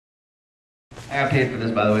I got paid for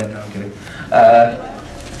this, by the way. No, I'm kidding.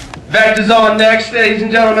 VECT is on next, ladies and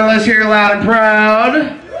gentlemen. Let's hear it loud and proud.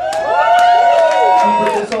 He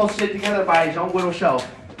put this whole shit together by his own little shelf.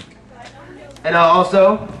 And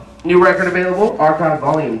also, new record available, Archive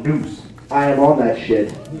Volume Deuce. I am on that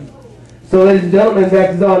shit. So, ladies and gentlemen,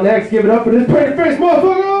 VECT is on next. Give it up for this pretty face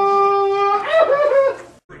motherfucker!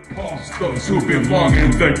 Pulse those who belong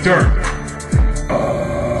in the dirt.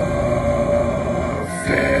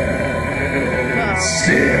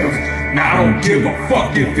 Offensive. Now I don't give a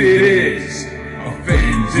fuck if it is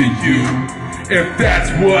offending you. If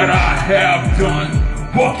that's what I have done,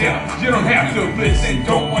 walk out. You don't have to listen.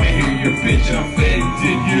 Don't wanna hear your bitch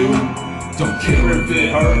offending you. Don't care if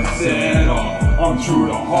it hurts at all. I'm true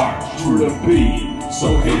to heart, true to be.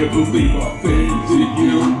 So hate to believe offended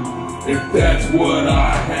you. If that's what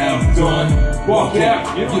I have done, walk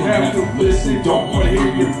out. You don't have to listen. Don't wanna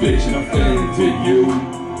hear your bitch offended you.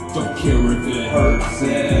 Don't care if it hurts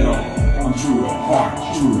at all. I'm true to heart,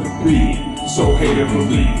 true to be. So hate to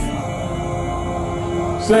believe.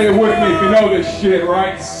 Say it with me if you know this shit,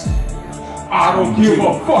 right? I don't give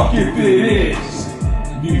a fuck if it is.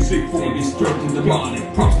 Music for destruction, demonic.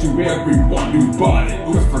 Props to everyone who bought it.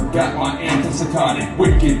 Who forgot my antipsychotic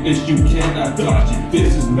wickedness, you cannot dodge it.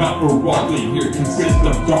 This is not for Wally. Here consists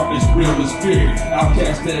of darkness, real as fear.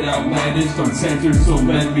 Outcasted, outlandish, uncensored, so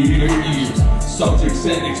lend me your ears. Subjects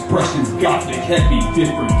and expressions, gothic, heavy,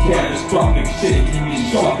 different, catastrophic, shaking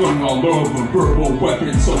and shocking all over. Verbal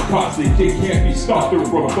weapons so caustic, it can't be stopped or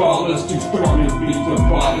abolished. Too strong to be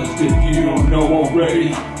demolished if you don't know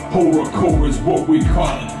already. Horrorcore is what we call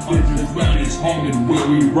it. This is round is home and where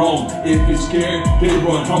we roam. If you're scared, they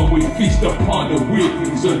run home. We feast upon the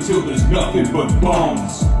weaklings until there's nothing but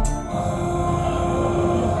bones.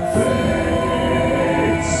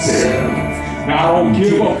 Offensive. Now I don't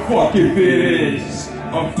give a fuck if it is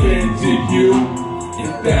offended you.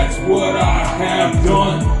 If that's what I have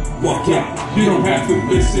done, walk out. You don't have to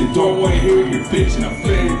listen. Don't wanna hear your bitch and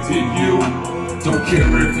offended you. Don't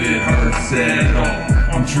care if it hurts at all.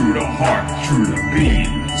 I'm true to heart, true to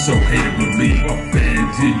being. So hate to believe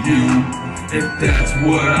offended you. If that's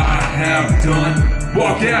what I have done,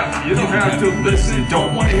 walk out. You don't have to listen.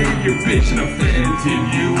 Don't wanna hear your bitch and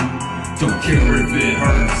offended you. Don't care if it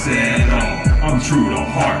hurts at all. I'm true to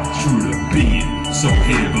heart, true to being. So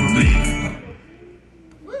hate to believe.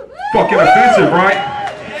 Fucking offensive, right?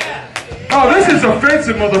 Oh, this is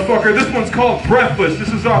offensive, motherfucker. This one's called Breathless.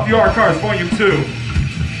 This is off the Archives Volume 2.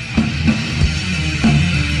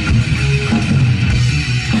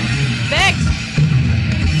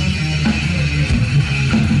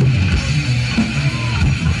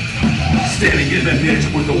 Standing in the niche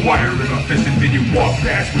with a wire in my fist, and then you walk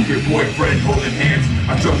past with your boyfriend holding hands.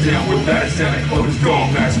 I jump down with that Santa Claus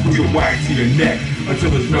dog mask with your wire to your neck until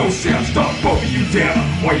there's no sound. Stop bumping you down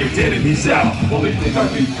while you're dead and he's out. Only thing I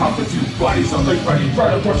think comes with two bodies on the ready. Try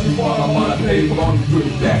to push you while I'm on a pay along through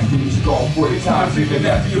the back. Give you strong 40 times even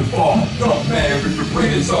after you fall. Don't matter if your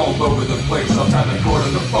brain is all over the place. Sometimes I go to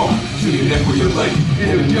the phone, shoot your neck with your leg.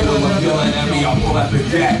 In the middle of yelling at me, I'll pull out the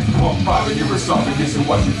gat. Pump fire in your esophagus and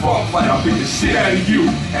watch you fall flat. I'll beat the shit out of you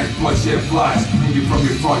as bloodshed flies. Hang you from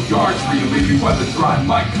your front yard tree, leave you by the dry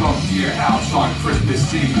might come to your house on Christmas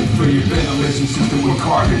Eve. Fill your ventilation system with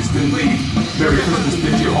carpets, then leave. Merry Christmas,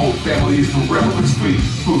 bitch, your whole family is forever asleep.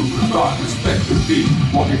 Food for thought, respect to be.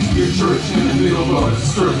 Walking to your church in the middle of the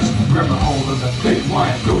service. Grab a hold of the fake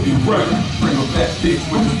line, filthy reverend. Bring up that bitch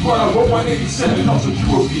with the blood of 187, also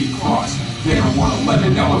through a B cross. They don't wanna let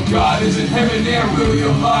it know if God is in heaven, they're really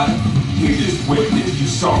alive. He just witnessed you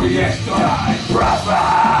sorry ass die. Breathless.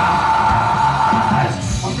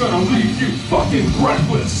 I'm gonna leave you fucking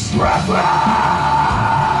breathless. Breathless.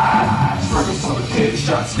 Struggle suffocated,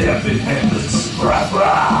 shot, stabbed, and headless. Breathless.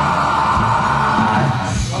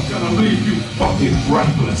 I'm gonna leave you fucking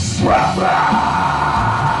breathless. Breathless.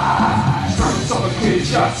 Struggle suffocated,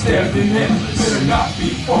 shot, stabbed, and headless. Better not be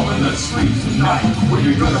falling asleep tonight, where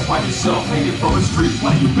you're gonna find yourself hanging from a street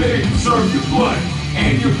like you better conserve your blood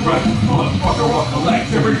and your breath. Motherfucker, I'll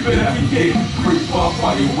collect every bit of your game. Creep up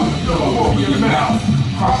on you with a pillow over your mouth.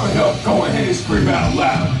 Cry for help, go ahead and scream out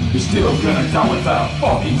loud. You're still gonna die without a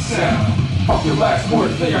fucking sound. Fuck your last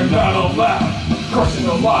words, they are not allowed. Cursing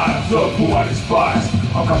the lives of who I despise.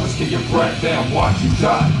 I'll confiscate your breath and watch you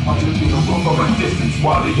die. I'm gonna be the room from a distance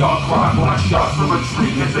while they all cry. Black shots from a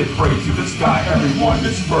tree as they pray to the sky. Everyone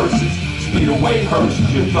disperses. Speed away hurts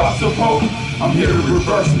your thoughts of hope. I'm here to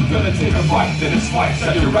reverse it. Gonna take a bite, then it's like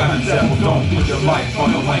set your round devil. Don't put your life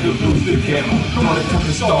on the line to lose the gamble. Come on, attempt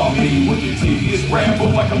to stall me with your tedious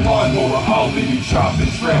ramble. Like a lawnmower, I'll leave you chopped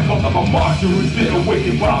and trampled. I'm a monster who's been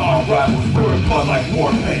awakened while my rivals wearing blood like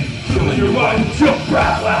war paint. until your life you're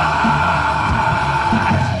breathless.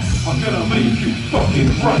 I'm gonna leave you fucking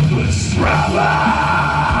breathless. Breathless.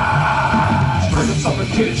 Bring a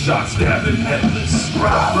suffocated shot, stabbed and headless.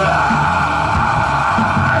 Breathless.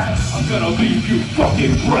 I'm gonna leave you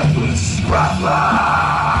fucking breathless. Breathless.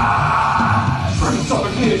 Bring a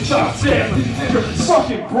suffocated shot, stabbed and headless.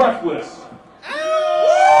 Fucking breathless.